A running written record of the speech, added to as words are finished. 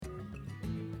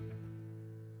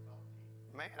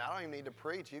Man, I don't even need to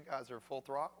preach. You guys are full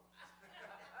throttle.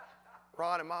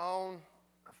 Rod, am I on?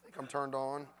 I think I'm turned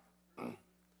on. Am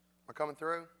I coming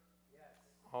through? Yes.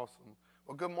 Awesome.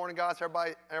 Well, good morning, guys.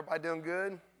 Everybody doing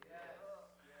good?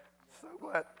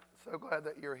 Yes. So glad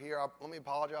that you're here. Let me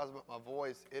apologize about my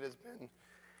voice. It has been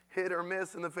hit or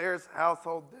miss in the Ferris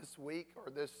household this week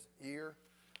or this year.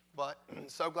 But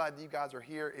so glad that you guys are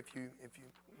here. If you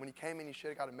when you came in, you should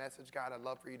have got a message guide. I'd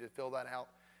love for you to fill that out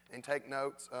and take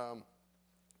notes.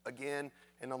 Again,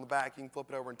 and on the back, you can flip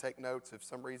it over and take notes. If for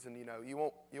some reason, you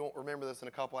won't remember this in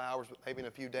a couple hours, but maybe in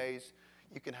a few days,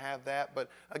 you can have that. But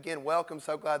again, welcome.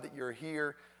 So glad that you're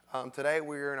here. Today,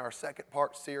 we're in our second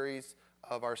part series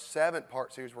of our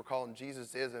 7-part series we're calling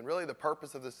Jesus Is. And really the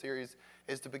purpose of this series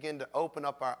is to begin to open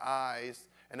up our eyes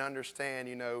and understand,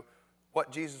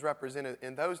 what Jesus represented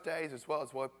in those days as well as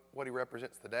what he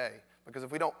represents today. Because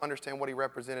if we don't understand what he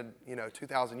represented,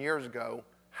 2,000 years ago,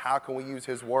 how can we use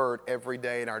his word every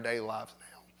day in our daily lives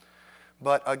now?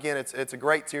 But again, it's a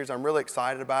great series. I'm really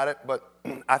excited about it. But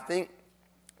I think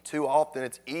too often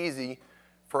it's easy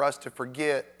for us to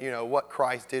forget, what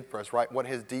Christ did for us, right? What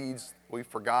his deeds we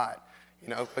forgot.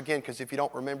 Again, because if you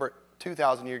don't remember it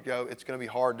 2,000 years ago, it's going to be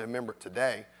hard to remember it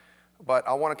today. But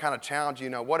I want to kind of challenge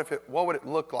you, what would it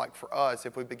look like for us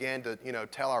if we began to,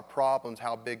 tell our problems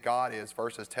how big God is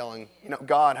versus telling,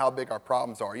 God how big our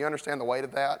problems are. You understand the weight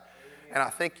of that? And I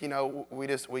think,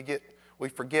 we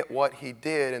forget what he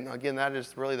did. And again, that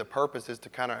is really the purpose, is to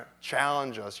kind of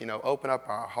challenge us, open up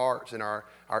our hearts and our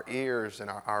ears and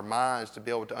our minds to be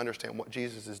able to understand what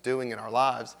Jesus is doing in our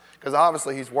lives. Because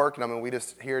obviously he's working. We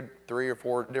just hear 3 or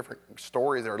 4 different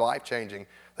stories that are life-changing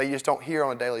that you just don't hear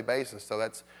on a daily basis. So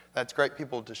that's great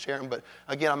people to share them. But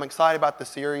again, I'm excited about the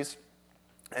series.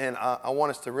 And I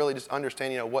want us to really just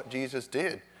understand, what Jesus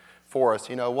did for us,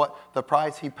 what the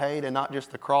price he paid, and not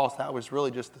just the cross. That was really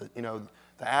just the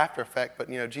after effect. But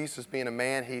Jesus being a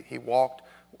man, he walked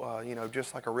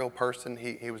just like a real person.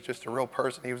 He was just a real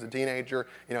person. He was a teenager.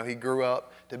 He grew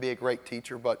up to be a great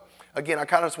teacher. But again, I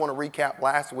kind of just want to recap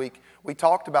last week. We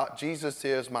talked about Jesus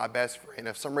is my best friend.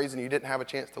 If for some reason you didn't have a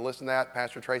chance to listen to that,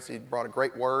 Pastor Tracy brought a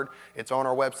great word. It's on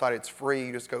our website. It's free.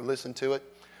 You just go listen to it.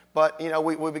 But,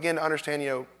 we begin to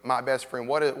understand, my best friend.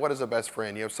 What is a best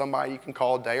friend? Somebody you can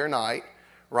call day or night,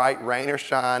 right? Rain or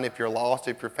shine, if you're lost,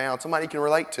 if you're found, somebody you can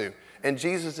relate to. And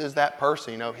Jesus is that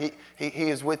person. He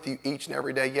is with you each and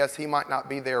every day. Yes, he might not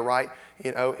be there, right,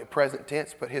 present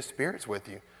tense, but his Spirit's with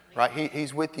you, right?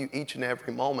 He's with you each and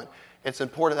every moment. It's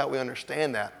important that we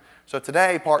understand that. So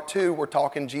today, part 2, we're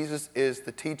talking Jesus is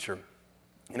the teacher.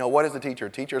 What is a teacher? A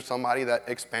teacher is somebody that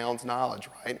expounds knowledge,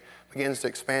 right? Begins to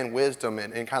expand wisdom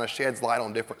and kind of sheds light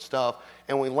on different stuff.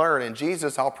 And we learn. And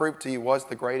Jesus, I'll prove to you, was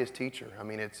the greatest teacher.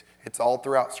 It's all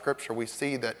throughout Scripture. We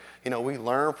see that, we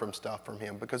learn from stuff from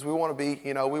him because we want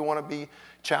to be,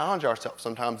 challenge ourselves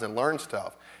sometimes and learn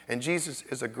stuff. And Jesus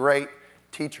is a great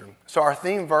teacher. So our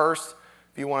theme verse,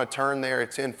 if you want to turn there,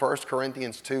 it's in 1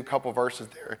 Corinthians 2, a couple verses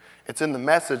there. It's in the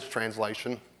Message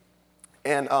translation.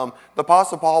 And the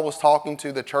Apostle Paul was talking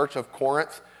to the church of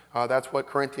Corinth. That's what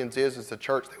Corinthians is the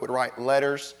church. They would write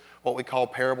letters, what we call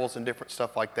parables and different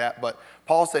stuff like that. But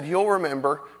Paul said, you'll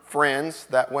remember, friends,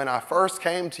 that when I first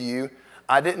came to you,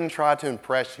 I didn't try to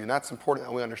impress you. And that's important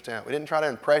that we understand. We didn't try to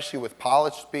impress you with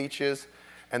polished speeches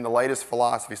and the latest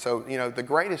philosophy. So, the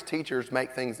greatest teachers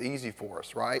make things easy for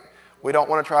us, right? We don't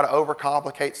want to try to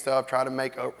overcomplicate stuff, try to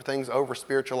make things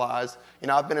over-spiritualized.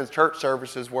 I've been in church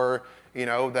services where,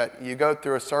 that you go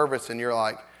through a service and you're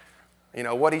like,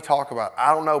 what did he talk about?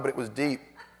 I don't know, but it was deep.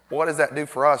 What does that do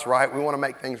for us, right? We want to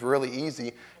make things really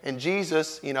easy. And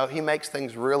Jesus, he makes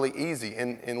things really easy.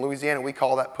 In Louisiana, we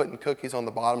call that putting cookies on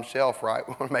the bottom shelf, right?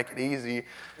 We want to make it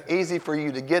easy for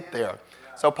you to get there.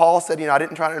 So Paul said, I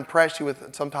didn't try to impress you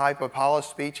with some type of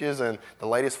polished speeches and the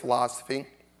latest philosophy.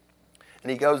 And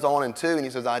he goes on in 2, and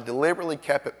he says, I deliberately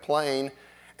kept it plain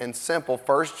and simple.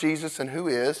 First, Jesus and who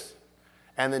is,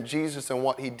 and then Jesus and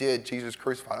what he did, Jesus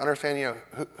crucified. Understand,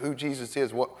 who Jesus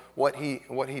is, what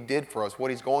he did for us, what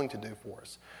he's going to do for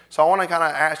us. So I want to kind of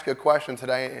ask you a question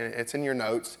today, and it's in your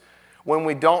notes. When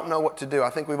we don't know what to do, I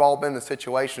think we've all been in the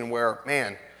situation where,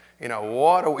 man,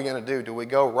 what are we going to do? Do we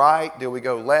go right? Do we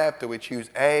go left? Do we choose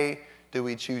A? Do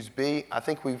we choose B? I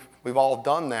think we've all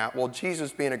done that. Well,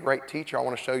 Jesus being a great teacher, I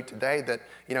want to show you today that,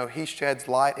 he sheds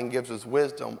light and gives us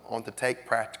wisdom on to take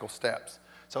practical steps.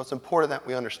 So it's important that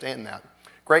we understand that.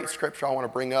 Great scripture I want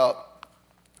to bring up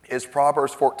is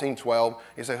Proverbs 14:12.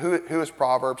 You say, who is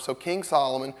Proverbs? So King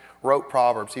Solomon wrote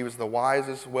Proverbs. He was the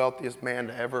wisest, wealthiest man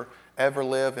to ever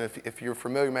live. And if you're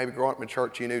familiar, maybe growing up in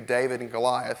church, you knew David and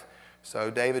Goliath.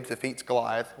 So David defeats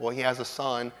Goliath. Well, he has a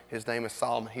son. His name is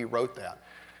Solomon. He wrote that.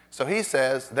 So he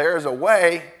says, there is a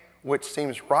way which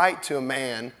seems right to a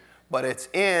man, but its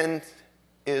end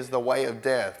is the way of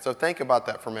death. So think about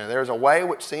that for a minute. There's a way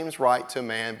which seems right to a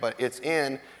man, but its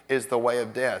end is the way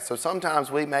of death. So sometimes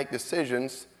we make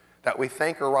decisions that we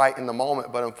think are right in the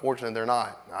moment, but unfortunately they're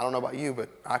not. I don't know about you, but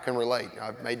I can relate.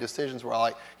 I've made decisions where I'm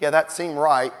like, yeah, that seemed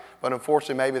right, but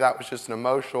unfortunately maybe that was just an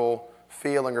emotional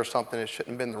feeling or something. It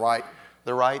shouldn't have been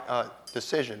the right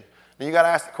decision. And you got to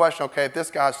ask the question, okay, if this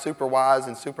guy's super wise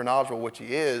and super knowledgeable, which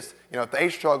he is, if they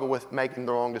struggle with making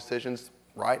the wrong decisions,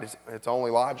 right, it's only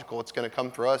logical. It's going to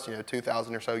come through us,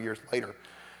 2,000 or so years later.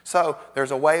 So there's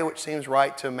a way which seems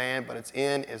right to a man, but its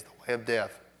end is the way of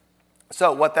death.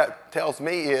 So what that tells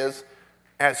me is,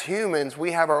 as humans,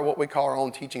 we have what we call our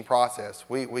own teaching process.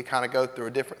 We kind of go through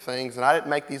different things, and I didn't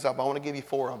make these up. I want to give you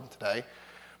 4 of them today.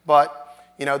 But,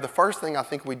 the first thing I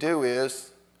think we do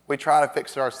is we try to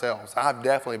fix it ourselves. I've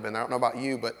definitely been there. I don't know about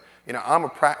you, but,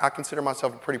 I consider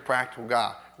myself a pretty practical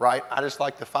guy, right? I just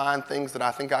like to find things that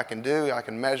I think I can do, I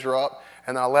can measure up,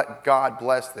 and then I let God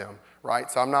bless them, right?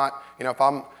 So I'm not,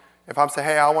 if I'm saying,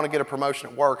 hey, I want to get a promotion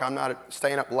at work, I'm not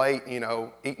staying up late,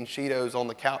 eating Cheetos on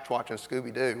the couch watching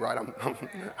Scooby-Doo, right?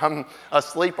 I'm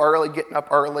asleep early, getting up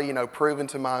early, proving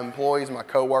to my employees, my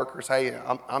coworkers, hey,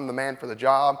 I'm the man for the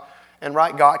job. And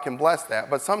right, God can bless that.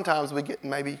 But sometimes we get,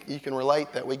 maybe you can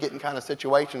relate that we get in kind of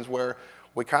situations where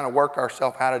we kind of work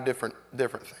ourselves out of different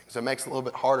things. It makes it a little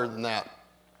bit harder than that.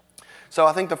 So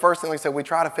I think the first thing we said, we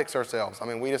try to fix ourselves. I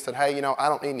mean, we just said, hey, I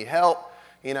don't need any help.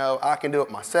 I can do it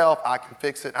myself. I can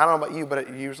fix it. I don't know about you, but it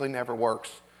usually never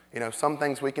works. Some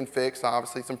things we can fix,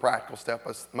 obviously some practical stuff,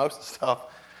 but most of the stuff,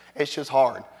 it's just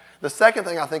hard. The second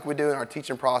thing I think we do in our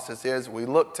teaching process is we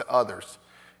look to others.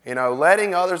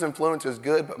 Letting others influence is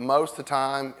good, but most of the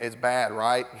time it's bad,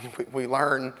 right? We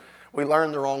learn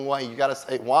the wrong way. You got to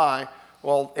say why.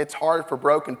 Well, it's hard for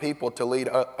broken people to lead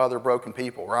other broken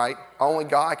people, right? Only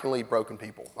God can lead broken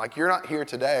people. Like, you're not here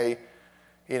today,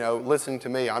 listening to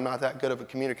me. I'm not that good of a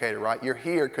communicator, right? You're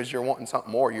here because you're wanting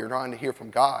something more. You're trying to hear from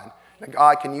God. And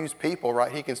God can use people,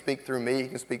 right? He can speak through me. He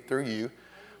can speak through you.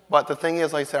 But the thing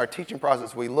is, like I said, our teaching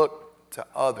process, we look to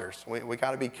others. We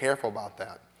got to be careful about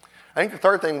that. I think the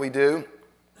third thing we do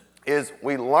is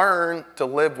we learn to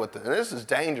live with it. And this is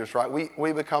dangerous, right?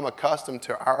 We become accustomed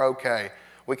to our okay.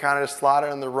 We kind of just slide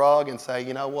it on the rug and say,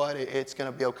 you know what, it's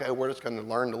going to be okay. We're just going to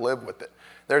learn to live with it.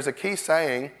 There's a key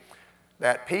saying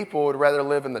that people would rather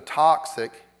live in the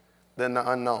toxic than the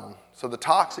unknown. So the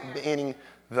toxic meaning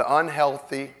the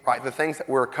unhealthy, right, the things that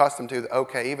we're accustomed to,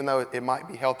 okay, even though it might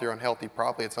be healthy or unhealthy,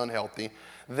 probably it's unhealthy.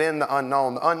 Then the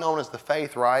unknown. The unknown is the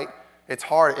faith, right? It's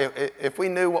hard. If we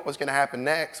knew what was going to happen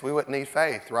next, we wouldn't need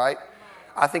faith, right?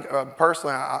 I think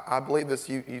personally, I believe this,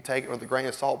 you take it with a grain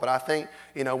of salt, but I think,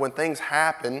 when things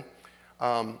happen,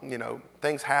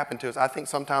 things happen to us, I think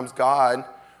sometimes God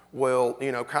will,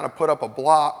 kind of put up a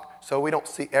block so we don't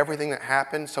see everything that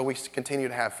happened, so we continue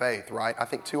to have faith, right? I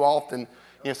think too often,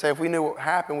 say if we knew what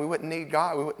happened, we wouldn't need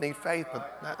God, we wouldn't need faith,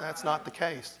 but that's not the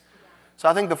case. So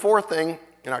I think the fourth thing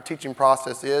in our teaching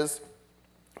process is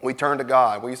we turn to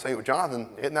God. We say, well, Jonathan,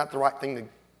 isn't that the right thing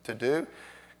to do?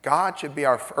 God should be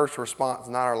our first response,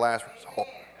 not our last result.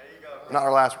 Not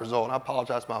our last result. And I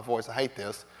apologize for my voice. I hate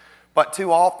this. But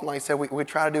too often, like I said, we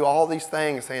try to do all these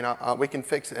things, saying we can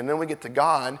fix it. And then we get to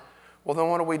God. Well, then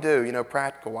what do?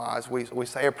 Practical-wise, we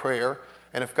say a prayer.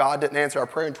 And if God didn't answer our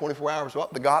prayer in 24 hours, well,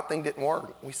 the God thing didn't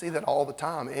work. We see that all the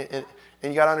time. And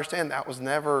you got to understand that was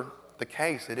never the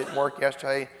case. It didn't work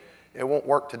yesterday. It won't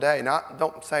work today.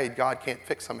 Don't say God can't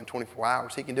fix something in 24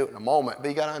 hours. He can do it in a moment. But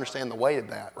you got to understand the weight of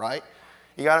that, right?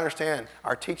 You got to understand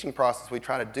our teaching process, we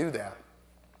try to do that.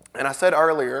 And I said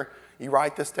earlier, you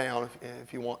write this down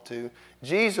if you want to.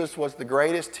 Jesus was the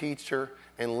greatest teacher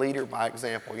and leader by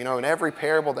example. In every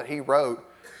parable that he wrote,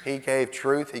 he gave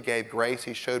truth, he gave grace,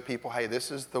 he showed people, hey,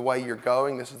 this is the way you're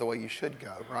going, this is the way you should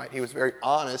go, right? He was very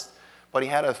honest, but he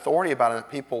had authority about it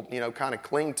that people, kind of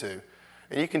cling to.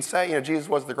 And you can say, Jesus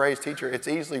was the greatest teacher. It's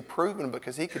easily proven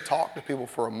because he could talk to people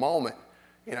for a moment.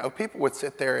 People would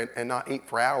sit there and not eat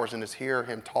for hours and just hear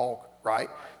him talk, right?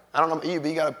 I don't know about you, but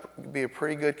you got to be a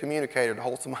pretty good communicator to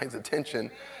hold somebody's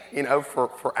attention,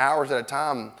 for hours at a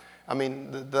time. I mean,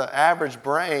 the average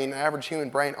human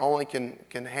brain only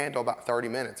can handle about 30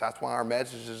 minutes. That's why our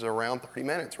messages are around 30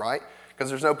 minutes, right? Because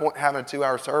there's no point having a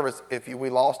 2-hour service if we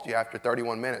lost you after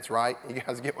 31 minutes, right? You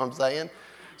guys get what I'm saying?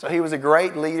 So he was a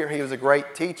great leader. He was a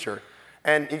great teacher.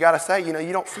 And you got to say, you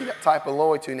don't see that type of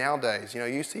loyalty nowadays.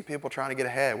 You see people trying to get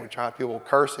ahead. We try people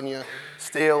cursing you,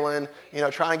 stealing,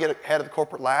 trying to get ahead of the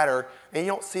corporate ladder. And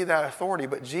you don't see that authority.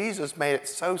 But Jesus made it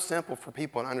so simple for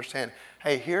people to understand,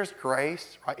 hey, here's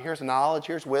grace, right? Here's knowledge,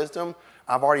 here's wisdom.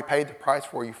 I've already paid the price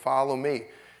for you. Follow me.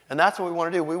 And that's what we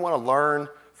want to do. We want to learn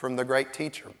from the great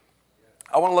teacher.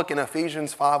 I want to look in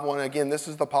Ephesians 5:1. Again, this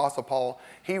is the Apostle Paul.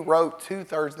 He wrote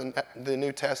 2/3 of the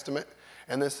New Testament.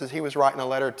 And he was writing a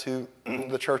letter to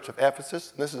the church of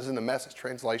Ephesus. This is in the Message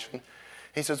translation.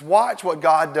 He says, watch what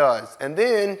God does, and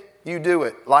then you do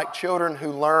it, like children who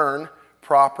learn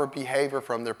proper behavior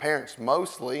from their parents.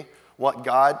 Mostly, what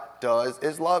God does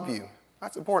is love you.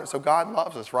 That's important. So God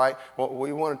loves us, right? Well,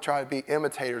 we want to try to be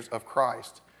imitators of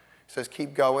Christ. He says,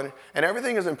 keep going. And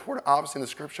everything is important, obviously, in the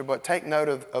Scripture, but take note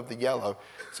of the yellow.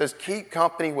 It says, keep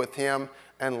company with him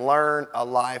and learn a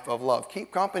life of love.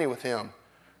 Keep company with him.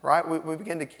 Right? We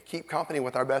begin to keep company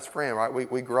with our best friend, right?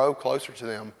 We grow closer to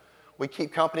them. We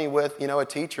keep company with, a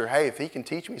teacher. Hey, if he can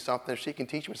teach me something, if she can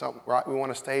teach me something, right? We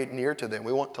want to stay near to them.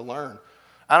 We want to learn.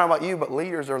 I don't know about you, but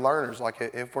leaders are learners. Like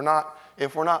if we're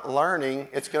not learning,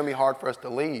 it's going to be hard for us to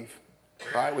leave,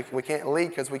 right? We can't lead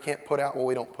because we can't put out what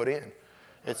we don't put in.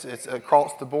 It's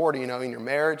across the board, in your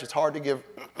marriage. It's hard to give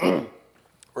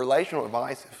relational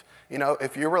advice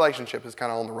if your relationship is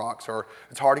kind of on the rocks, or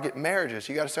it's hard to get marriages.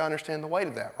 You got to still understand the weight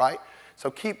of that, right? So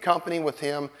keep company with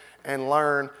him and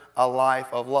learn a life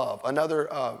of love. Another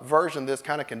version, this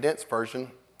kind of condensed version,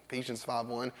 Ephesians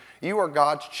 5:1, you are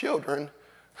God's children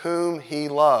whom he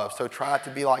loves. So try to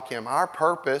be like him. Our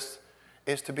purpose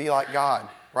is to be like God,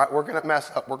 right? We're going to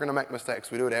mess up. We're going to make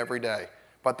mistakes. We do it every day.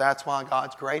 But that's why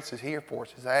God's grace is here for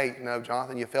us. He says, hey,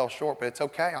 Jonathan, you fell short, but it's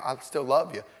okay. I still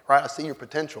love you, right? I see your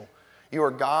potential. You are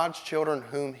God's children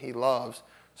whom he loves,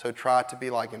 so try to be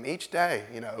like him. Each day,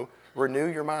 renew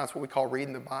your mind. That's what we call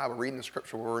reading the Bible, reading the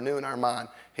Scripture. We're renewing our mind.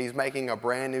 He's making a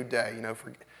brand new day.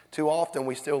 Too often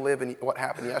we still live in what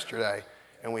happened yesterday,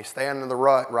 and we stay under the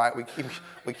rut, right?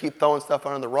 We keep throwing stuff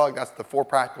under the rug. That's the 4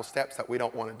 practical steps that we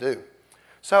don't want to do.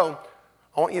 So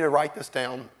I want you to write this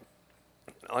down.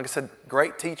 Like I said,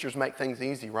 great teachers make things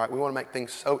easy, right? We want to make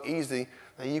things so easy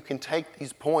that you can take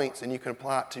these points and you can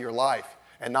apply it to your life.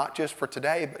 And not just for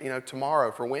today, but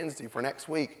tomorrow, for Wednesday, for next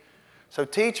week. So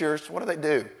teachers, what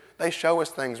do? They show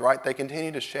us things, right? They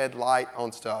continue to shed light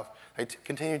on stuff. They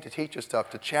continue to teach us stuff,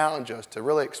 to challenge us, to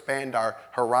really expand our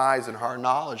horizon, our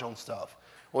knowledge on stuff.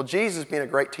 Well, Jesus, being a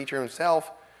great teacher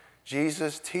himself,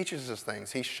 Jesus teaches us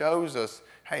things. He shows us,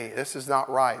 hey, this is not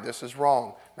right. This is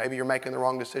wrong. Maybe you're making the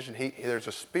wrong decision. There's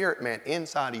a spirit man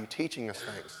inside of you teaching us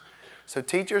things. So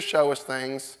teachers show us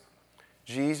things.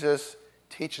 Jesus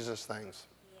teaches us things.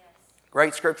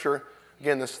 Great scripture.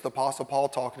 Again, this is the Apostle Paul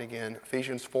talking again.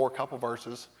 Ephesians 4, couple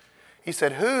verses. He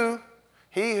said,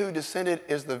 he who descended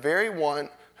is the very one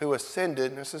who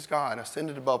ascended, and this is God,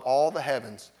 ascended above all the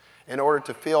heavens in order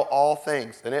to fill all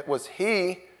things. And it was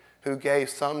he who gave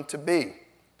some to be.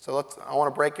 So I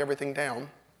want to break everything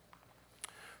down.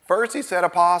 First, he said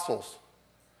apostles,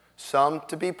 some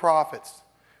to be prophets,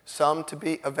 some to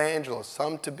be evangelists,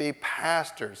 some to be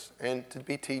pastors, and to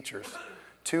be teachers.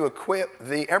 To equip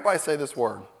everybody say this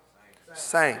word,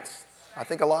 saints. I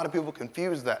think a lot of people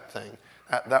confuse that thing,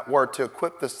 that word, to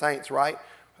equip the saints, right?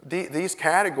 These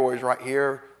categories right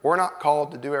here, we're not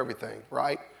called to do everything,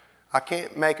 right? I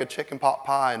can't make a chicken pot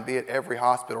pie and be at every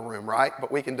hospital room, right?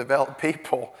 But we can develop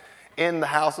people in the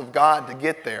house of God to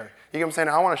get there. You know what I'm saying?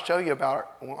 I want to show you I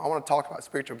want to talk about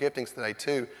spiritual giftings today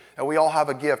too. And we all have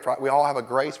a gift, right? We all have a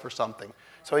grace for something.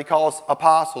 So he calls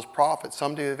apostles, prophets,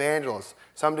 some to be evangelists,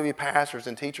 some to be pastors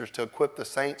and teachers, to equip the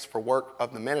saints for work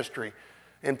of the ministry.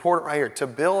 Important right here, to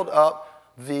build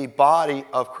up the body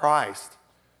of Christ.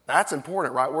 That's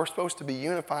important, right? We're supposed to be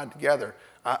unified together.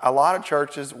 A lot of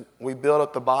churches, we build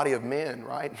up the body of men,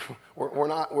 right?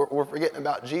 We're forgetting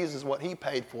about Jesus, what he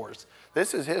paid for us.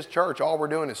 This is his church. All we're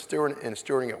doing is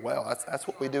stewarding it well. That's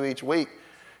what we do each week.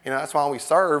 That's why we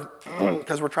serve,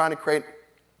 because we're trying to create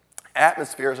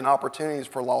atmospheres and opportunities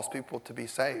for lost people to be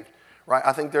saved, right?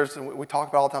 I think we talk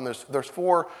about all the time, there's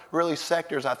 4 really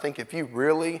sectors. I think if you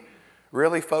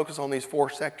really focus on these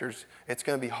 4 sectors, it's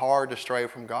going to be hard to stray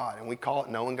from God. And we call it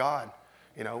knowing God,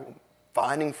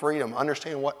 finding freedom,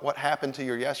 understanding what happened to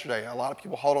you yesterday. A lot of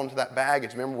people hold on to that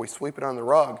baggage. Remember, we sweep it under the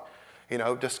rug.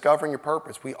 Discovering your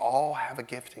purpose. We all have a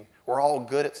gifting. We're all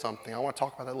good at something. I want to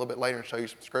talk about that a little bit later and show you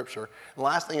some scripture. And the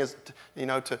last thing is,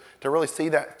 to really see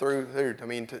that through.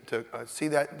 To see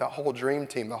that the whole dream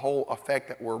team, the whole effect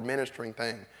that we're ministering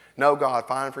thing. Know God,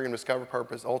 find freedom, discover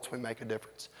purpose, ultimately make a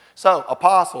difference. So,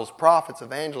 apostles, prophets,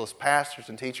 evangelists, pastors,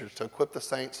 and teachers to equip the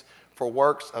saints for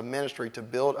works of ministry to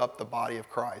build up the body of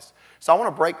Christ. So I want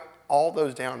to break all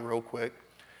those down real quick.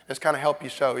 Just kind of help you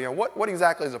show, what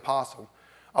exactly is apostle?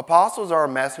 Apostles are a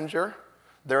messenger.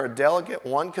 They're a delegate,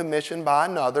 one commissioned by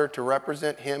another to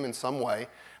represent him in some way,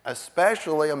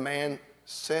 especially a man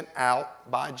sent out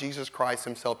by Jesus Christ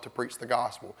himself to preach the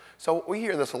gospel. So we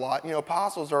hear this a lot.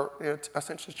 Apostles are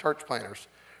essentially church planners,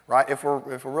 right? If we're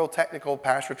real technical,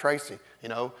 Pastor Tracy,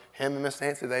 him and Miss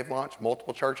Nancy, they've launched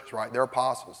multiple churches, right? They're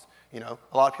apostles. A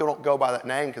lot of people don't go by that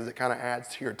name because it kind of adds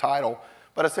to your title.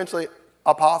 But essentially,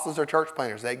 apostles are church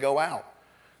planners. They go out.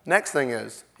 Next thing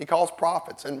is, he calls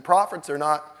prophets. And prophets are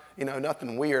not,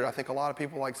 nothing weird. I think a lot of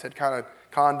people, like I said, kind of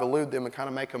convolute them and kind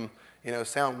of make them,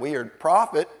 sound weird.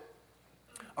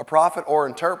 A prophet or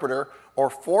interpreter or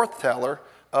forthteller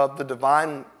of the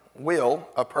divine will,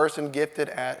 a person gifted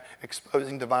at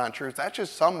exposing divine truth. That's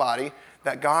just somebody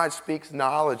that God speaks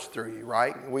knowledge through you,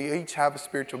 right? We each have a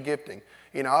spiritual gifting.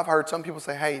 I've heard some people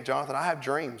say, hey, Jonathan, I have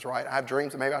dreams, right? I have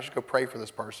dreams that maybe I should go pray for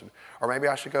this person. Or maybe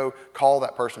I should go call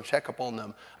that person, check up on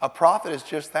them. A prophet is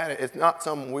just that. It's not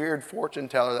some weird fortune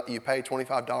teller that you pay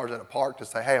 $25 at a park to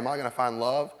say, hey, am I going to find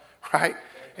love, right?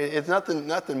 It's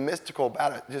nothing mystical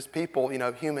about it. Just people,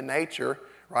 human nature,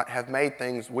 right, have made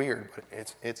things weird, but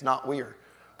it's not weird.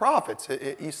 Prophets,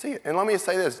 you see it. And let me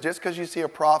say this, just because you see a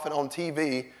prophet on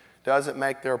TV doesn't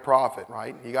make them a prophet,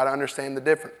 right? You got to understand the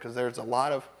difference because there's a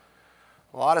lot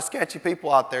of sketchy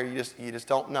people out there you just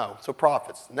don't know. So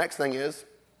prophets. Next thing is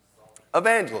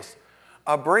evangelists,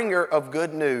 a bringer of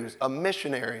good news, a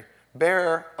missionary,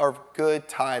 bearer of good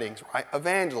tidings, right?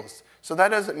 Evangelists. So that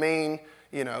doesn't mean,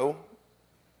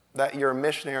 that you're a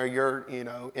missionary, you're,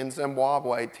 in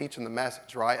Zimbabwe teaching the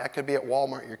message, right? That could be at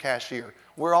Walmart, your cashier.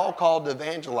 We're all called to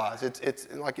evangelize. It's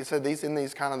like you said, these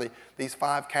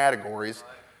 5 categories.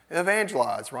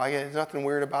 Evangelize, right? There's nothing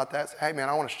weird about that. Say, hey, man,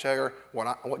 I want to share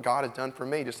what God has done for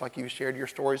me, just like you shared your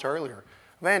stories earlier.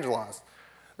 Evangelize.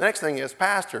 The next thing is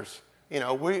pastors.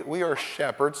 We are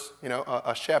shepherds.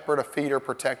 A shepherd, a feeder,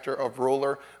 protector, a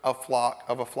ruler, a flock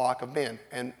of men.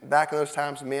 And back in those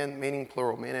times, men meaning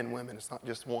plural, men and women. It's not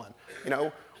just one.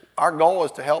 Our goal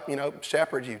is to help,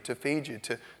 shepherd you, to feed you,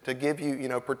 to give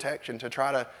you, protection, to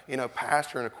try to,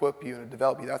 pastor and equip you and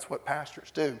develop you. That's what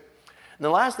pastors do. And the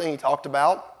last thing he talked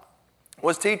about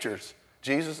was teachers.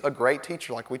 Jesus, a great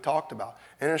teacher, like we talked about.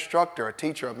 An instructor, a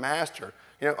teacher, a master.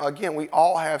 Again, we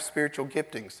all have spiritual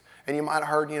giftings. And you might have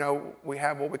heard, we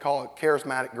have what we call a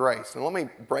charismatic grace. And let me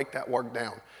break that word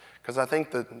down. Because I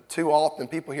think that too often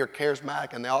people hear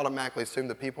charismatic and they automatically assume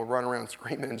that people run around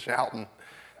screaming and shouting.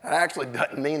 That actually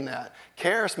doesn't mean that.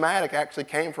 Charismatic actually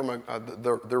came from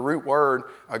the root word,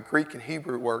 a Greek and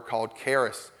Hebrew word called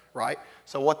charis, right?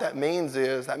 So what that means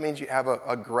is, that means you have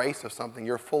a grace of something.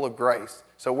 You're full of grace.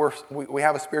 So we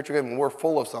have a spiritual gift and we're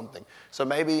full of something. So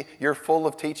maybe you're full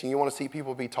of teaching. You want to see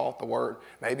people be taught the word.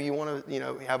 Maybe you want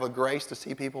to, have a grace to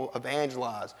see people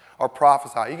evangelize or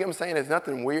prophesy. You get what I'm saying? There's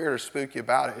nothing weird or spooky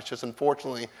about it. It's just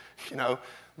unfortunately,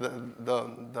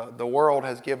 the world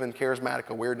has given charismatic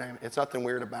a weird name. It's nothing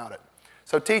weird about it.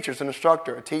 So teachers, an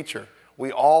instructor, a teacher,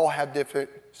 we all have different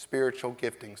spiritual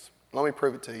giftings. Let me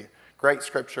prove it to you. Great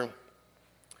scripture.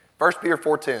 1 Peter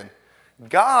 4:10.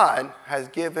 God has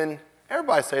given,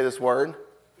 everybody say this word,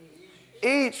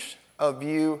 each of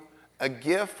you a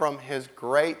gift from his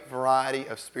great variety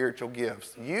of spiritual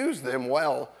gifts. Use them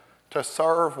well to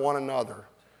serve one another.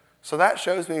 So that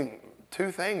shows me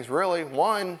 2 things, really.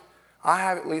 One, I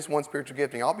have at least one spiritual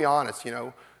gifting. I'll be honest,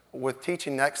 with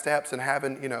teaching Next Steps and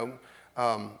having,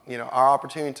 our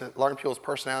opportunity to learn people's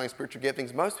personality and spiritual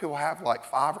giftings, most people have like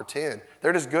 5 or 10.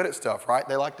 They're just good at stuff, right?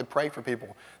 They like to pray for people.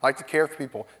 They like to care for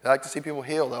people. They like to see people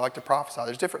healed. They like to prophesy.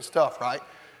 There's different stuff, right?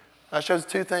 That shows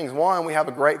 2 things. One, we have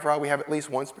a great variety. We have at least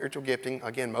one spiritual gifting.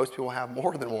 Again, most people have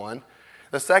more than one.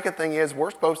 The second thing is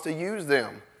we're supposed to use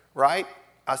them, right?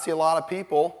 I see a lot of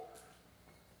people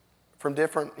from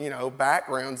different,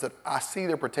 backgrounds that I see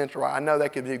their potential. I know they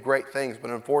could do great things,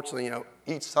 but unfortunately,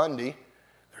 each Sunday,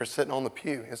 they're sitting on the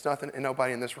pew. It's nothing, and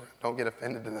nobody in this room, don't get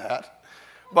offended to that.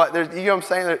 But there's, you know what I'm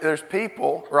saying? There's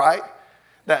people, right,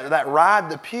 that ride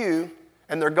the pew,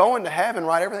 and they're going to heaven,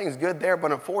 right? Everything's good there,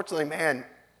 but unfortunately, man,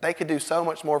 they could do so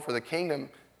much more for the kingdom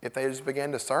if they just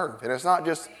began to serve. And it's not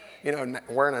just,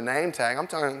 wearing a name tag. I'm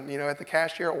talking, at the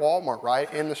cashier at Walmart,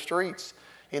 right? In the streets,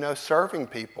 serving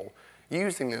people,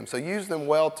 using them. So use them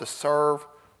well to serve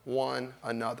one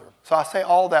another. So I say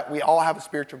all that, we all have a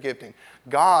spiritual gifting.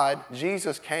 God,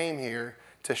 Jesus came here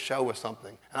to show us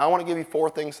something. And I want to give you 4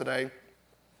 things today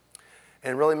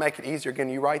and really make it easier. Again,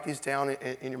 you write these down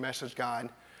in your message guide.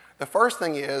 The first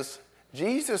thing is,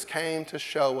 Jesus came to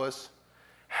show us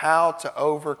how to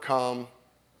overcome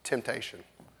temptation.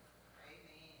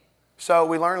 So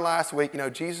we learned last week,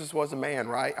 Jesus was a man,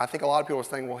 right? I think a lot of people were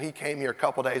saying, well, he came here a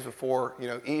couple days before,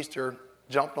 Easter,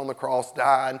 jumped on the cross,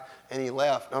 died, and he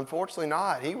left. Unfortunately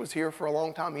not. He was here for a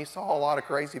long time. He saw a lot of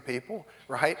crazy people,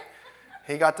 right?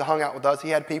 He got to hang out with us. He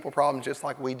had people problems just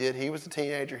like we did. He was a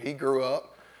teenager. He grew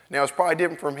up. Now, it's probably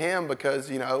different from him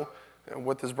because,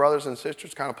 with his brothers and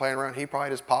sisters kind of playing around, he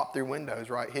probably just popped through windows,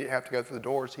 right? He didn't have to go through the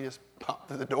doors. He just popped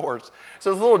through the doors.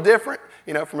 So it's a little different,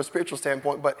 from a spiritual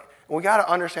standpoint. But we got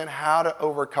to understand how to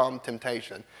overcome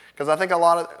temptation. Because I think a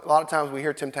lot of times we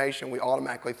hear temptation, we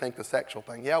automatically think the sexual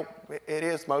thing. Yeah, it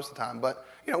is most of the time. But,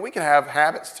 we can have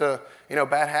habits to,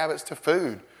 bad habits to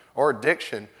food or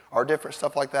addiction or different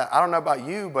stuff like that. I don't know about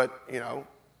you, but,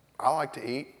 I like to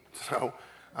eat. So,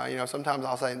 sometimes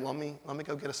I'll say, let me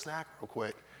go get a snack real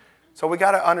quick. So we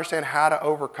got to understand how to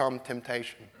overcome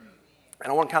temptation. And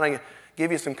I want to kind of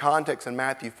give you some context in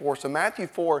Matthew 4. So Matthew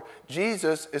 4,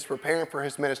 Jesus is preparing for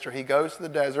his ministry. He goes to the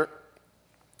desert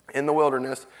in the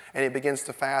wilderness, and he begins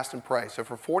to fast and pray. So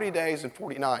for 40 days and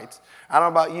 40 nights, I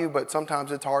don't know about you, but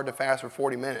sometimes it's hard to fast for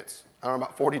 40 minutes. I don't know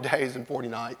about 40 days and 40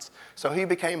 nights. So he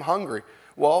became hungry.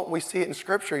 Well, we see it in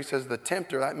Scripture. He says the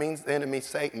tempter, that means the enemy,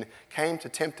 Satan, came to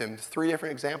tempt him. There's 3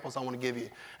 different examples I want to give you.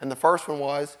 And the first one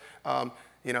was,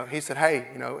 he said, hey,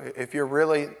 if you're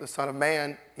really the Son of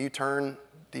Man, you turn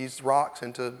these rocks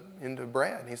into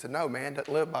bread. And he said, no, man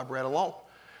doesn't live by bread alone.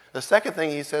 The second thing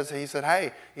he said,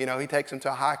 hey, he takes him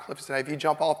to a high cliff. He said, hey, if you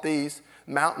jump off these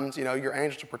mountains, your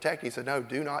angels will protect you. He said, no,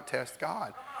 do not test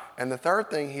God. And the third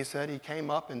thing he said, he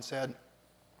came up and said,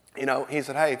 he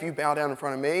said, hey, if you bow down in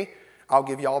front of me, I'll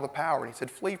give you all the power. And he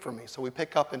said, flee from me. So we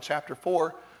pick up in chapter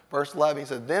 4, verse 11. He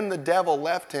said, then the devil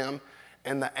left him,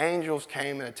 and the angels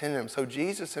came and attended him. So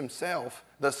Jesus himself,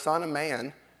 the Son of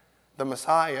Man, the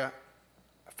Messiah,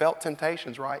 felt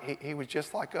temptations, right? He was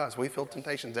just like us. We feel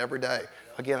temptations every day.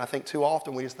 Again, I think too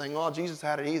often we just think, oh, Jesus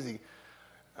had it easy.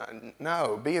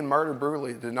 No, being murdered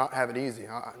brutally did not have it easy.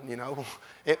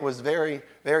 It was very,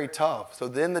 very tough. So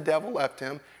then the devil left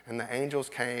him, and the angels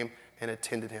came and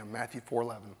attended him. Matthew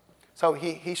 4:11. So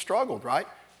he struggled, right?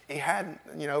 He had,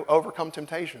 overcome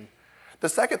temptation. The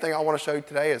second thing I want to show you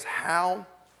today is how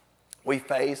we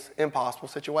face impossible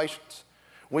situations.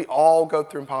 We all go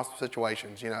through impossible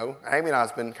situations, Amy and I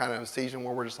have been kind of in a season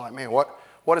where we're just like, man,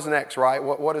 what is next, right?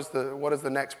 What is the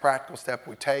next practical step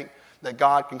we take that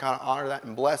God can kind of honor that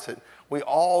and bless it? We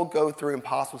all go through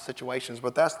impossible situations,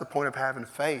 but that's the point of having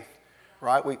faith,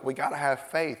 right? We got to have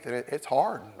faith, and it's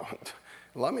hard.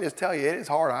 Let me just tell you, it is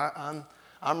hard.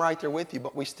 I'm right there with you,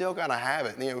 but we still got to have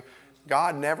it.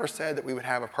 God never said that we would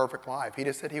have a perfect life. He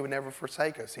just said he would never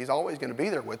forsake us. He's always going to be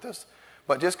there with us.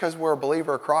 But just because we're a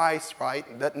believer of Christ, right,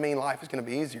 doesn't mean life is going to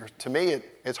be easier. To me,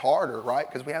 it's harder, right,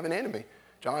 because we have an enemy.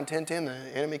 John 10:10,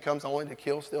 the enemy comes only to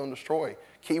kill, steal, and destroy.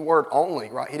 Key word, only,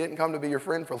 right? He didn't come to be your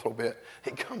friend for a little bit.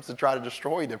 He comes to try to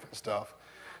destroy different stuff.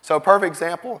 So a perfect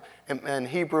example in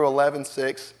Hebrew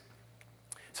 11:6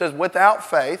 says, without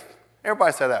faith,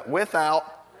 everybody say that,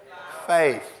 without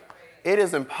faith, it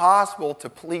is impossible to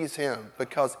please him,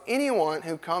 because anyone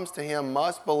who comes to him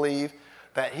must believe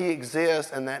that he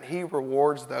exists and that he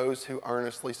rewards those who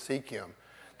earnestly seek him.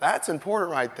 That's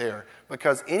important right there,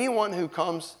 because anyone who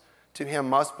comes to him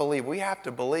must believe. We have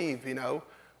to believe, I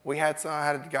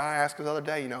had a guy ask us the other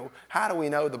day, how do we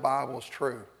know the Bible is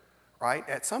true, right?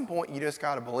 At some point, you just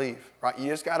got to believe, right? You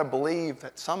just got to believe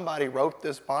that somebody wrote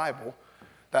this Bible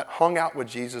that hung out with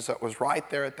Jesus, that was right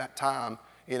there at that time,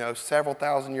 several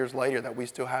thousand years later, that we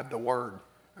still have the Word.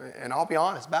 And I'll be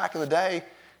honest, back in the day,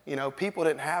 people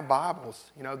didn't have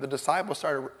Bibles. The disciples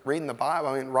started reading the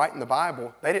Bible, writing the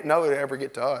Bible. They didn't know it would ever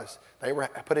get to us. They were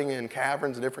putting in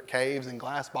caverns and different caves and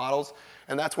glass bottles.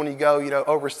 And that's when you go,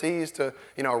 overseas to,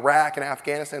 Iraq and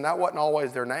Afghanistan. That wasn't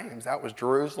always their names. That was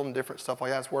Jerusalem, different stuff like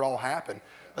that. That's where it all happened.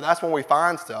 But that's when we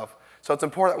find stuff. So it's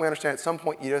important that we understand at some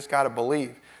point you just got to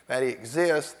believe that he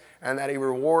exists and that he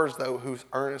rewards those who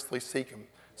earnestly seek him.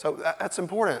 So that's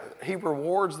important. He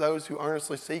rewards those who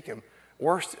earnestly seek him.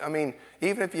 Even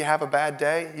if you have a bad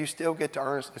day, you still get to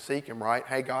earnestly seek him, right?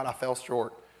 Hey, God, I fell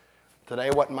short. Today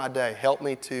wasn't my day. Help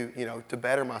me to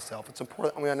better myself. It's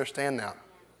important that we understand that.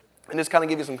 And just kind of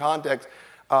give you some context,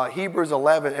 Hebrews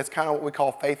 11, it's kind of what we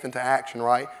call faith into action,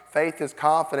 right? Faith is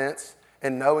confidence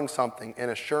in knowing something and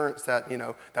assurance that,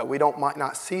 that we might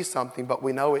not see something, but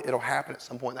we know it'll happen at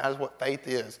some point. That is what faith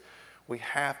is. We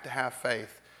have to have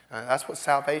faith. That's what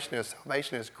salvation is.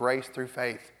 Salvation is grace through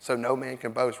faith. So no man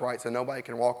can boast, right? So nobody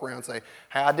can walk around and say,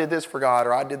 hey, I did this for God,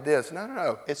 or I did this.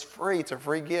 No. It's free. It's a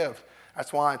free gift.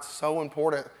 That's why it's so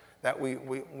important that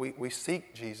we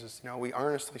seek Jesus. We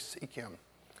earnestly seek him.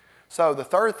 So the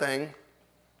third thing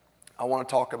I want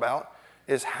to talk about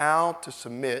is how to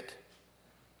submit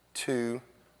to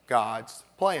God's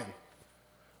plan.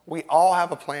 We all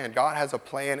have a plan. God has a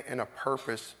plan and a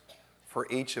purpose for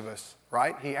each of us,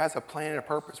 right? He has a plan and a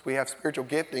purpose. We have spiritual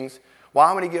giftings.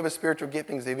 Why would he give us spiritual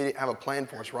giftings if he didn't have a plan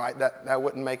for us, right? That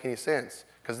wouldn't make any sense,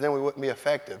 because then we wouldn't be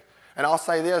effective. And I'll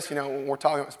say this, when we're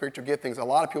talking about spiritual giftings, a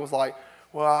lot of people's like,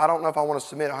 well, I don't know if I want to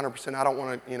submit 100%. I don't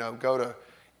want to, go to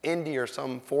India or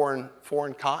some foreign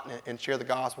continent and share the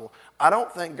gospel. I don't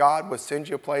think God would send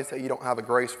you a place that you don't have the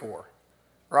grace for,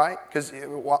 right? Because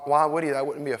why would he? That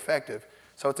wouldn't be effective.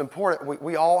 So it's important.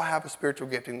 We all have a spiritual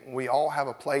gifting. We all have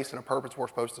a place and a purpose we're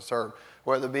supposed to serve,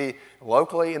 whether it be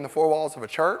locally in the four walls of a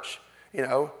church,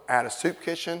 at a soup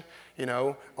kitchen,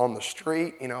 on the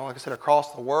street, like I said,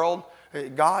 across the world.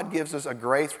 God gives us a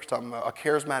grace for something, a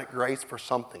charismatic grace for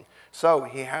something. So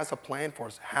he has a plan for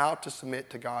us, how to submit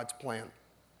to God's plan.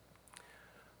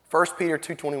 1 Peter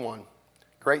 2:21,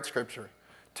 great scripture.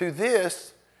 To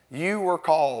this you were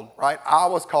called, right? I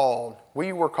was called.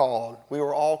 We were called. We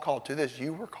were all called. To this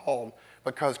you were called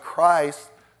because Christ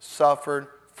suffered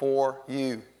for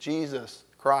you. Jesus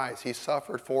Christ, he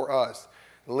suffered for us,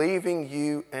 leaving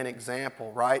you an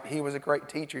example, right? He was a great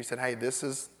teacher. He said, hey, this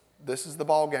is the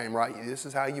ball game, right? This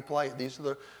is how you play it. These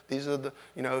are the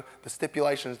the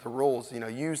stipulations, the rules.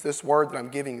 Use this word that I'm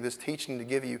giving you, this teaching to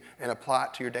give you, and apply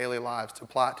it to your daily lives, to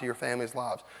apply it to your family's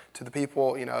lives, to the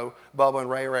people, Bubba and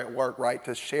Ray are at work, right?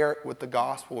 To share it with the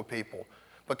gospel with people.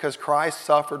 Because Christ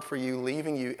suffered for you,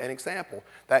 leaving you an example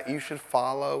that you should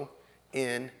follow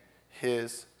in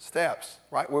his steps,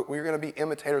 right? We're going to be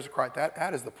imitators of Christ.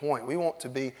 That is the point. We want to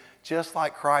be just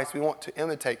like Christ. We want to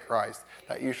imitate Christ,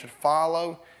 that you should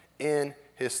follow in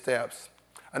his steps.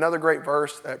 Another great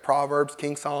verse that Proverbs,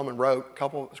 King Solomon wrote, a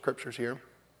couple of scriptures here.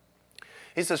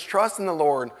 He says, trust in the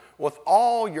Lord with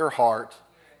all your heart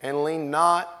and lean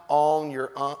not on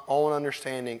your own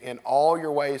understanding. In all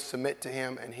your ways submit to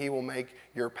him, and he will make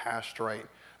your path straight.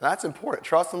 That's important.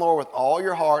 Trust in the Lord with all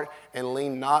your heart and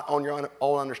lean not on your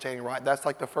own understanding, right? That's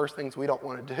like the first things we don't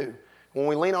want to do. When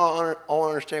we lean on our own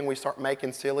understanding, we start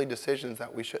making silly decisions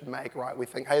that we shouldn't make, right? We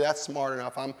think, hey, that's smart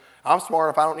enough. I'm smart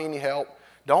enough. I don't need any help.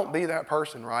 Don't be that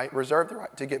person, right? Reserve the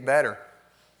right to get better.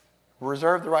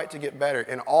 Reserve the right to get better.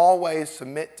 And always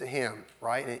submit to him,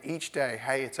 right? And each day,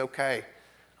 hey, it's okay.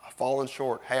 I've fallen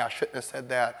short. Hey, I shouldn't have said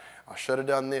that. I should have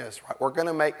done this, right? We're going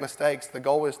to make mistakes. The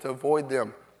goal is to avoid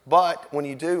them. But when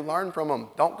you do, learn from them.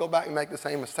 Don't go back and make the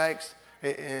same mistakes.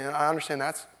 And I understand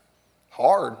that's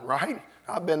hard, right?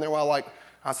 I've been there where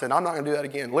I said, I'm not going to do that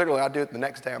again. Literally, I do it the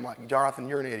next day. I'm like, Jonathan,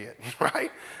 you're an idiot,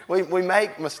 right? We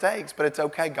make mistakes, but it's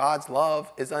okay. God's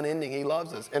love is unending. He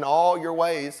loves us. In all your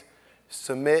ways,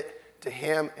 submit to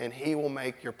him, and he will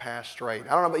make your path straight. I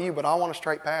don't know about you, but I want a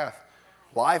straight path.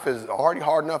 Life is already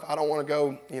hard enough. I don't want to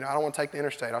go, I don't want to take the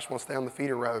interstate. I just want to stay on the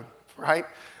feeder road, right?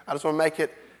 I just want to make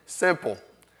it simple.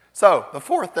 So, the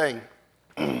fourth thing,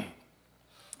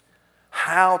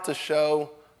 how to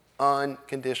show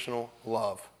unconditional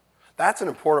love. That's an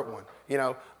important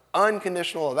one.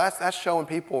 Unconditional love, that's showing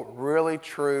people really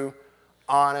true,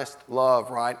 honest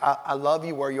love, right? I love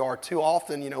you where you are. Too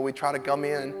often, we try to come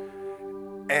in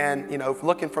and,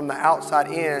 looking from the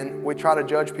outside in, we try to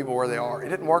judge people where they are. It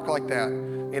didn't work like that.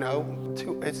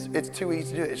 It's too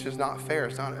easy to do it. It's just not fair.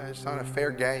 It's not a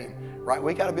fair game, right?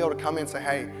 We got to be able to come in and say,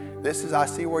 hey, I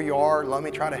see where you are. Let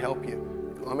me try to help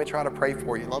you. Let me try to pray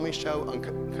for you. Let me show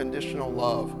unconditional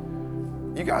love.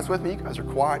 You guys with me? You guys are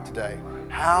quiet today.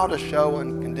 How to show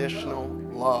unconditional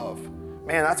love.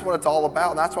 Man, that's what it's all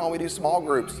about. That's why we do small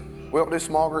groups. We don't do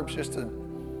small groups just to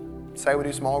say we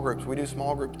do small groups. We do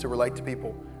small groups to relate to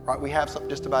people. Right? We have something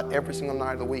just about every single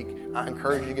night of the week. I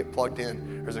encourage you to get plugged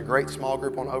in. There's a great small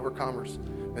group on Overcomers.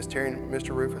 Miss Terry and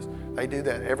Mr. Rufus. They do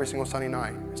that every single Sunday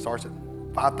night. It starts at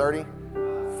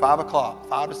 5:30, 5 o'clock,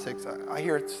 5 to 6. I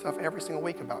hear stuff every single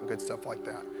week about good stuff like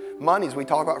that. Mondays, we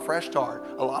talk about Fresh Start.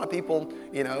 A lot of people,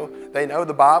 they know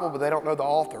the Bible, but they don't know the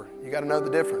author. You got to know the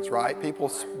difference, right?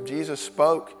 Jesus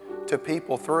spoke to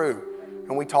people through,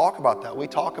 and we talk about that. We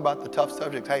talk about the tough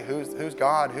subjects. Hey, who's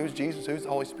God? Who's Jesus? Who's the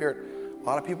Holy Spirit? A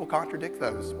lot of people contradict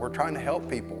those. We're trying to help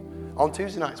people. On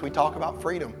Tuesday nights, we talk about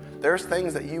freedom. There's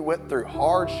things that you went through,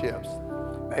 hardships,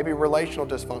 maybe relational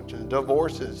dysfunction,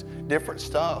 divorces, different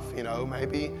stuff,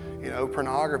 maybe,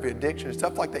 pornography, addiction,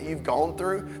 stuff like that you've gone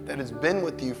through that has been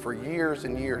with you for years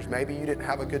and years. Maybe you didn't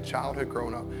have a good childhood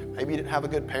growing up. Maybe you didn't have a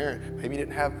good parent. Maybe you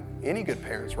didn't have any good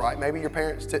parents, right? Maybe your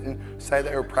parents didn't say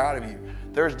they were proud of you.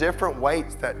 There's different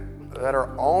weights that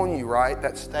are on you, right,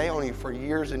 that stay on you for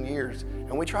years and years.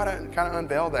 And we try to kind of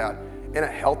unveil that in a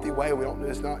healthy way.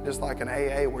 It's not just like an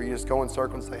AA where you just go in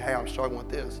circles and say, hey, I'm struggling with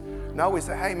this. No, we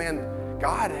say, hey, man,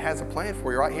 God has a plan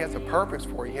for you, right? He has a purpose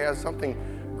for you. He has something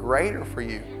greater for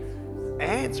you.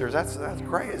 Answers, that's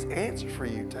great. It's answers for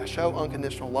you to show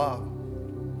unconditional love.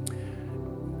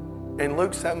 In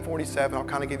Luke 7:47, I'll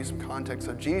kind of give you some context.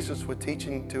 So Jesus was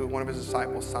teaching to one of his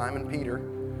disciples, Simon Peter.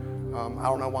 I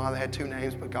don't know why they had two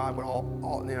names, but God would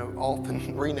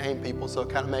often rename people, so it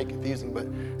kind of made it confusing. But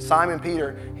Simon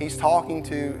Peter, he's talking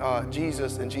to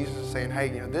Jesus, and Jesus is saying, hey,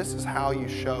 this is how you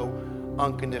show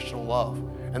unconditional love.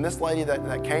 And this lady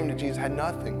that came to Jesus had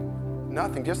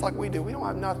nothing, just like we do. We don't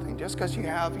have nothing. Just because you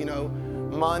have,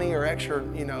 money or extra,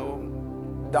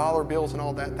 dollar bills and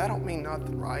all that, that don't mean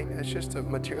nothing, right? It's just a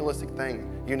materialistic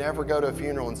thing. You never go to a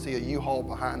funeral and see a U-Haul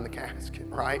behind the casket,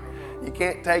 right? You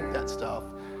can't take that stuff.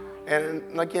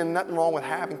 And again, nothing wrong with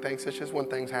having things. It's just when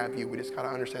things have you. We just got to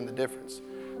understand the difference.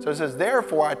 So it says,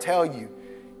 therefore I tell you,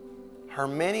 her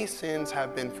many sins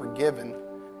have been forgiven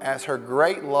as her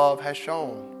great love has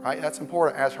shown, right? That's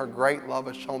important, as her great love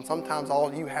has shown. Sometimes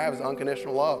all you have is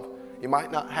unconditional love. You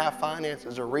might not have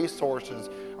finances or resources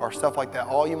or stuff like that.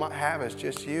 All you might have is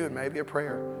just you and maybe a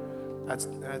prayer. It's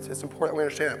important we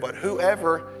understand that. But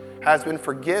whoever has been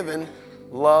forgiven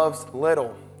loves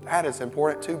little. That is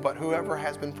important too. But whoever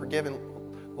has been forgiven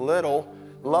little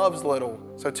loves little.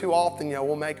 So too often,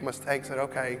 we'll make mistakes that,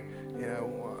 okay,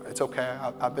 it's okay.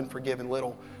 I've been forgiven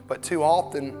little. But too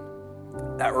often,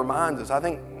 that reminds us. I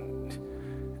think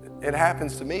it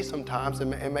happens to me sometimes,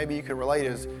 and maybe you can relate,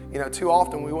 is, too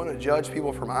often we want to judge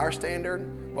people from our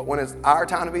standard, but when it's our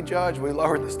time to be judged, we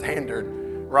lower the standard,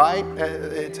 right?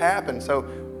 It's happened. So,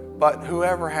 but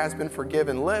whoever has been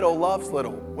forgiven little loves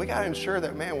little. We got to ensure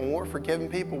that, man, when we're forgiving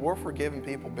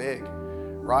people big,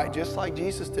 right? Just like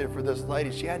Jesus did for this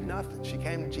lady. She had nothing. She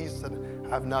came to Jesus and said,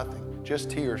 I have nothing, just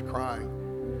tears, crying.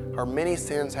 Her many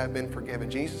sins have been forgiven.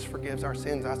 Jesus forgives our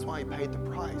sins. That's why he paid the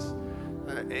price.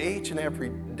 Each and every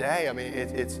day, I mean,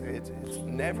 it's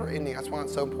never ending. That's why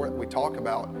it's so important we talk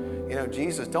about,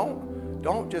 Jesus.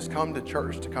 Don't just come to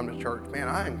church. Man,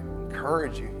 I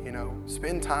encourage you,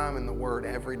 spend time in the Word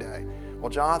every day. Well,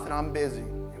 Jonathan, I'm busy.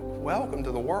 Welcome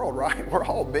to the world, right? We're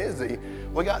all busy.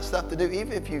 We got stuff to do.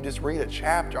 Even if you just read a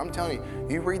chapter, I'm telling you,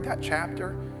 you read that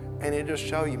chapter, and it just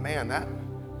show you, man, that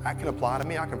can apply to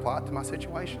me. I can apply it to my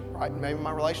situation, right? Maybe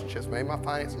my relationships, maybe my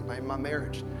finances, maybe my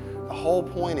marriage. The whole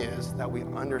point is that we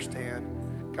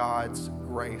understand God's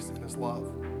grace and his love.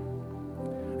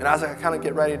 And as I kind of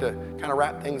get ready to kind of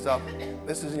wrap things up,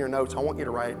 this is in your notes. I want you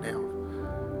to write it down.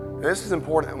 And this is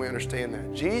important that we understand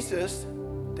that. Jesus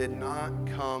did not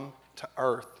come to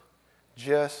earth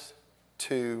just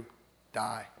to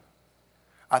die.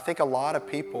 I think a lot of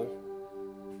people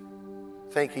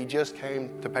think he just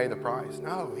came to pay the price.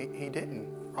 No, he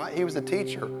didn't. Right? He was a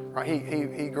teacher. Right?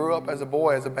 He grew up as a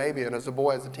boy, as a baby, and as a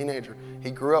boy, as a teenager.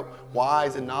 He grew up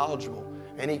wise and knowledgeable.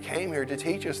 And he came here to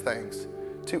teach us things,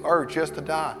 to earth, just to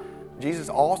die. Jesus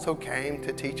also came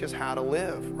to teach us how to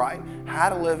live, right? How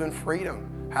to live in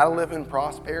freedom, how to live in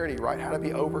prosperity, right? How to be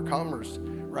overcomers,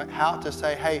 right? How to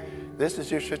say, hey, this is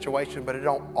your situation, but it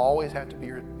don't always have to be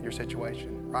your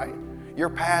situation, right? Your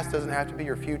past doesn't have to be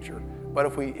your future. But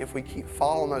if we keep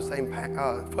following those same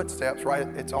footsteps, right,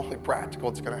 it's only practical.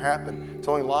 It's going to happen. It's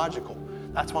only logical.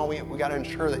 That's why we got to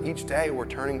ensure that each day we're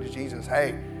turning to Jesus.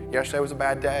 Hey, yesterday was a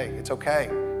bad day. It's okay.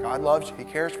 God loves you. He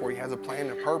cares for you. He has a plan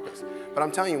and a purpose. But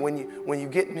I'm telling you, when you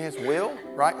get in His will,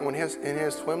 right, when in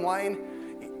His swim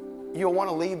lane, you'll want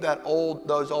to leave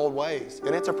those old ways.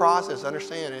 And it's a process.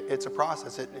 Understand it. It's a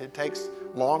process. It takes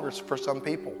longer for some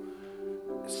people.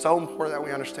 It's so important that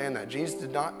we understand that Jesus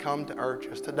did not come to earth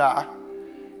just to die.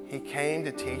 He came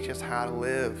to teach us how to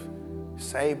live,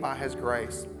 saved by His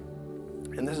grace.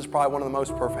 And this is probably one of the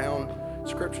most profound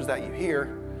scriptures that you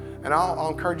hear. And I'll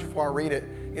encourage you before I read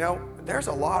it. There's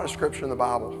a lot of scripture in the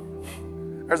Bible.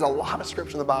 There's a lot of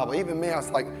scripture in the Bible. Even me, I was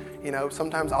like,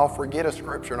 sometimes I'll forget a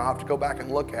scripture and I'll have to go back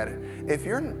and look at it. If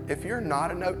you're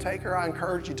not a note taker, I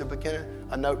encourage you to become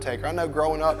a note taker. I know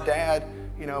growing up, Dad,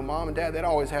 Mom and Dad, they'd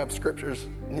always have scriptures,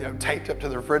 taped up to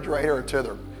the refrigerator or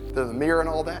to the mirror and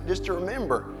all that, just to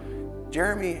remember.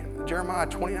 Jeremiah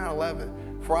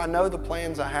 29:11, for I know the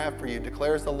plans I have for you,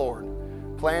 declares the Lord,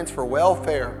 plans for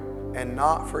welfare and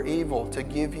not for evil, to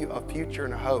give you a future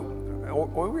and a hope.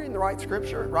 Are we reading the right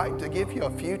scripture, right? To give you a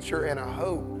future and a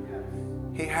hope.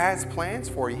 He has plans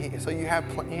for you. He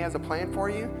has a plan for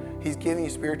you. He's giving you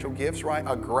spiritual gifts, right?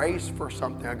 A grace for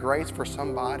something, a grace for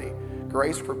somebody,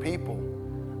 grace for people.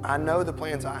 I know the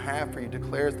plans I have for you,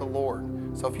 declares the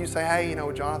Lord. So if you say, hey,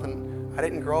 Jonathan, I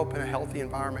didn't grow up in a healthy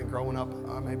environment growing up,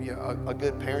 maybe a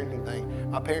good parenting thing.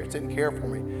 My parents didn't care for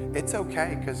me. It's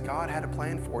okay, because God had a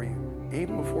plan for you,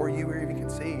 even before you were even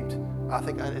conceived. I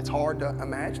think it's hard to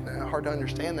imagine that, hard to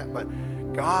understand that, but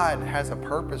God has a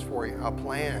purpose for you, a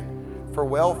plan for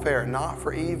welfare, not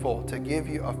for evil, to give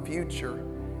you a future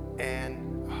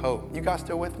and hope. You guys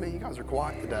still with me? You guys are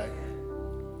quiet today.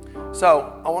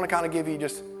 So I want to kind of give you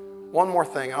just one more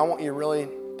thing. I want you really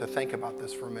to think about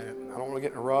this for a minute. I don't want to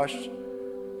get in a rush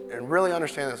and really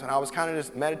understand this. And I was kind of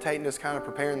just meditating, just kind of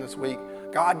preparing this week.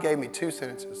 God gave me 2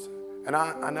 sentences. And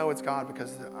I know it's God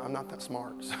because I'm not that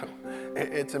smart. So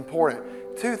it's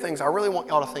important. 2 things I really want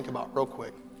y'all to think about real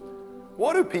quick.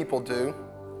 What do people do?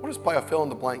 We'll just play a fill in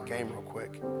the blank game real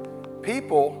quick.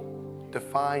 People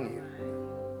define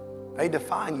you. They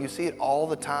define you. You see it all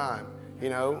the time. You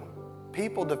know,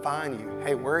 people define you.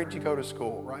 Hey, where did you go to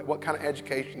school, right? What kind of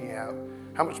education do you have?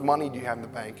 How much money do you have in the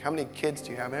bank? How many kids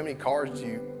do you have? How many cars do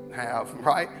you have,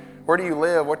 right? Where do you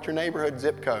live? What's your neighborhood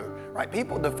zip code, right?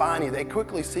 People define you. They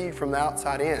quickly see you from the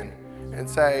outside in and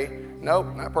say, nope,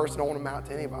 that person don't want to amount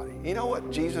to anybody. You know what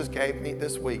Jesus gave me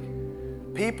this week?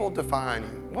 People define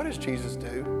you. What does Jesus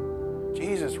do?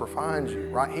 Jesus refines you,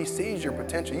 right? He sees your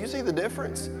potential. You see the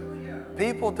difference?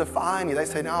 People define you. They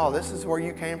say, no, this is where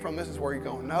you came from. This is where you're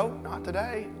going. No, not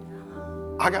today.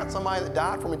 I got somebody that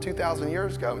died for me 2,000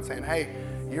 years ago and saying, hey,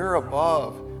 you're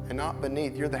above and not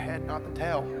beneath. You're the head, not the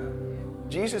tail.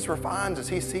 Jesus refines us.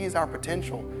 He sees our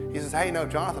potential. He says, hey, no,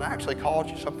 Jonathan, I actually called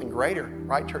you something greater.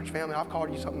 Right, church family? I've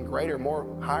called you something greater, more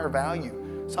higher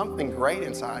value, something great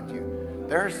inside you.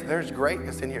 There's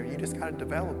greatness in here. You just got to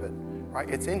develop it, right?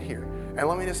 It's in here. And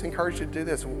let me just encourage you to do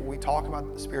this. We talk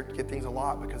about the Spirit giftings a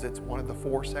lot because it's one of the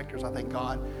 4 sectors I think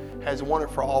God has wanted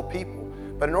for all people.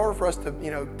 But in order for us to,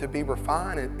 to be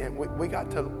refined, and we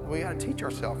got to teach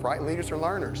ourselves, right? Leaders are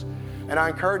learners. And I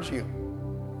encourage you,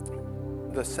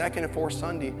 the 2nd and 4th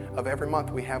Sunday of every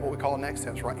month, we have what we call Next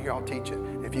Steps. Right here, I'll teach it.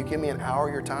 If you give me an hour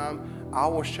of your time, I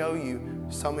will show you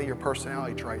some of your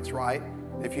personality traits, right?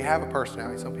 If you have a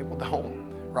personality, some people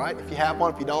don't, right? If you have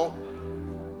one, if you don't,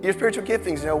 your spiritual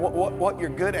giftings, what you're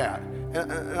good at.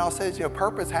 And I'll say this,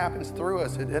 purpose happens through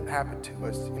us. It didn't happen to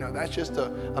us. That's just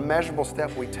a measurable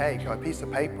step we take, a piece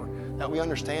of paper, that we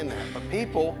understand that. But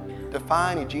people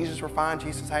define you. Jesus refined.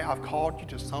 Jesus says, hey, I've called you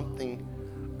to something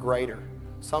greater,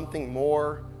 something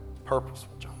more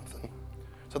purposeful, Jonathan.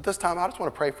 So at this time, I just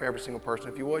want to pray for every single person.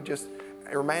 If you would, just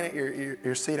remain at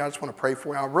your seat. I just want to pray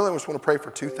for you. I really just want to pray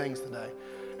for 2 things today.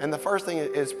 And the first thing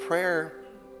is prayer,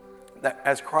 that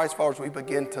as Christ followers, we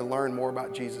begin to learn more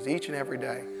about Jesus each and every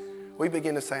day. We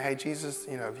begin to say, hey, Jesus,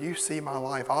 if you see my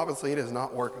life, obviously it is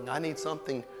not working. I need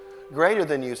something greater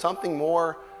than you, something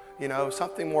more,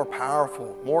 something more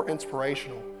powerful, more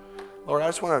inspirational. Lord, I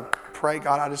just want to pray,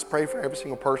 God, I just pray for every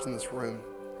single person in this room.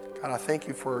 God, I thank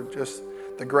you for just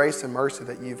the grace and mercy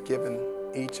that you've given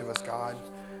each of us, God.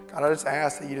 God, I just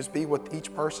ask that you just be with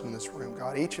each person in this room,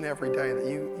 God, each and every day, that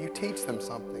you teach them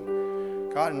something.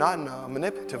 God, not in a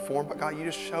manipulative form, but God, you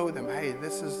just show them, hey,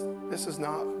 this is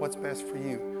not what's best for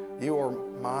you. You are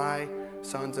my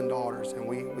sons and daughters, and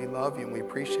we love you and we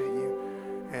appreciate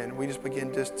you. And we just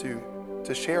begin just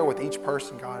to share with each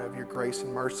person, God, of your grace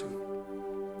and mercy.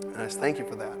 And I just thank you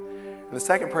for that. And the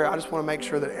second prayer, I just want to make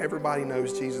sure that everybody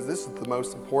knows Jesus. This is the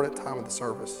most important time of the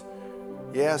service.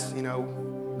 Yes,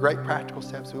 great practical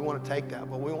steps. We want to take that,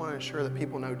 but we want to ensure that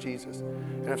people know Jesus.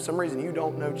 And if for some reason you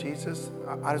don't know Jesus,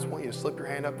 I just want you to slip your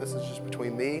hand up. This is just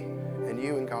between me and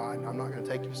you and God. I'm not going to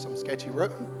take you to some sketchy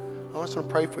room. I just want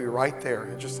to pray for you right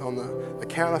there, just on the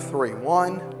count of 3.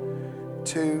 1,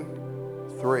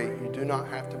 2, 3. You do not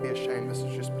have to be ashamed. This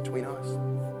is just between us.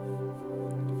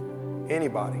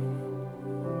 Anybody?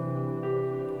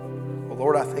 Well,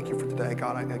 Lord, I thank you for today.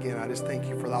 God, I just thank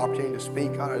you for the opportunity to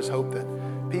speak. God, I just hope that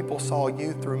people saw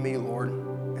you through me, Lord.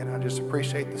 And I just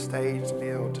appreciate the stage to be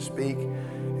able to speak.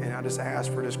 And I just ask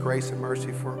for this grace and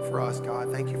mercy for us,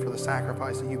 God. Thank you for the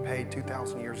sacrifice that you paid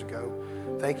 2,000 years ago.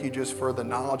 Thank you just for the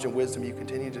knowledge and wisdom you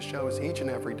continue to show us each and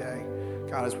every day.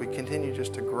 God, as we continue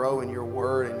just to grow in your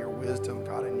word and your wisdom,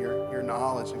 God, and your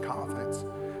knowledge and confidence.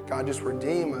 God, just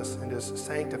redeem us and just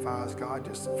sanctify us, God.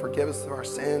 Just forgive us of our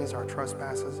sins, our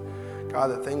trespasses. God,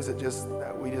 the things that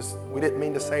we didn't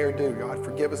mean to say or do, God,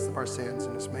 forgive us of our sins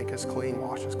and just make us clean,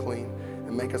 wash us clean,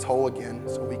 and make us whole again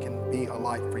so we can be a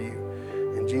light for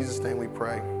you. In Jesus' name we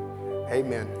pray.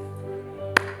 Amen.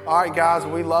 All right, guys,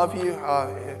 we love you.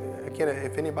 Again,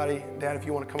 if anybody, Dad, if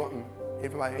you want to come up and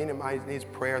if anybody needs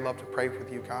prayer, I'd love to pray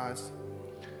with you guys.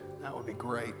 That would be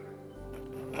great.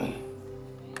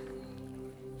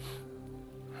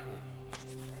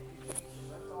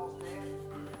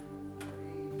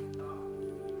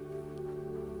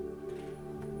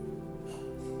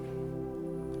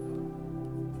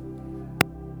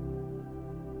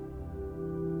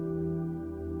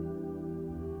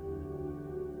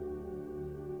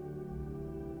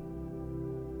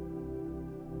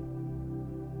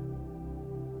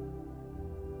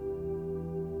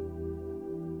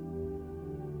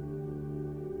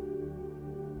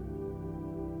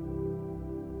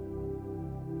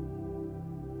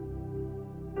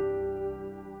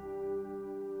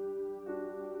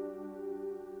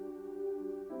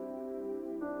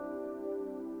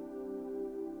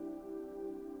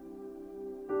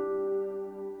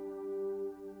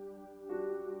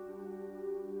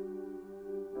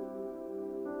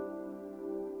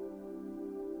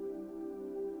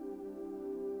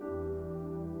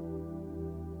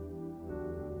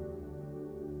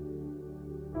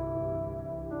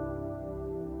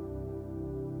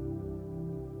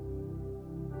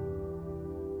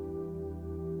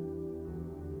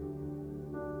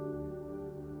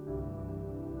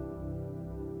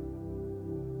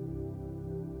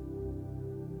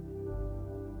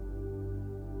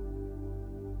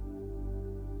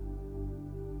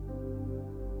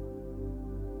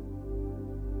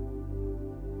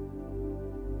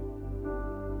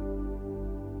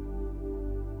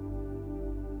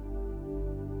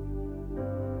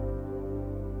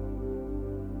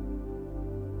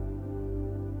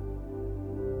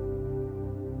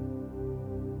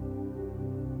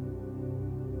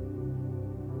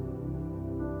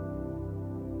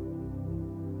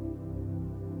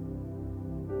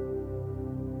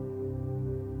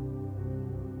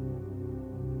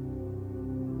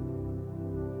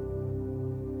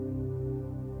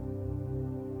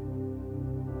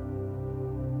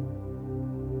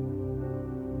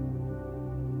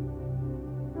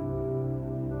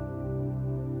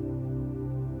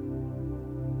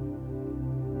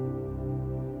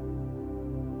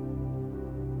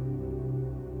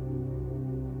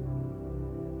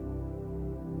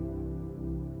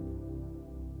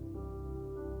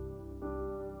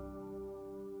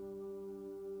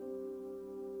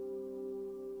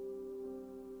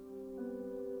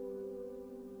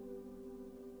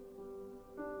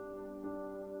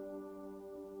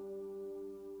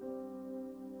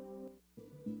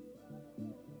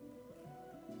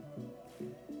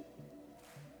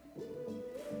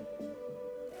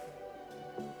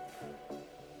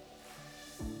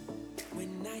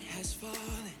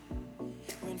 falling,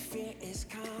 when fear is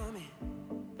coming,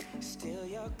 still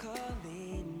you're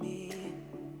calling me.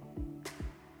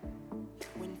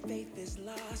 When faith is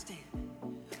lost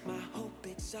and my hope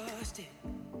exhausted,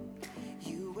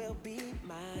 you will be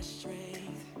my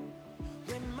strength.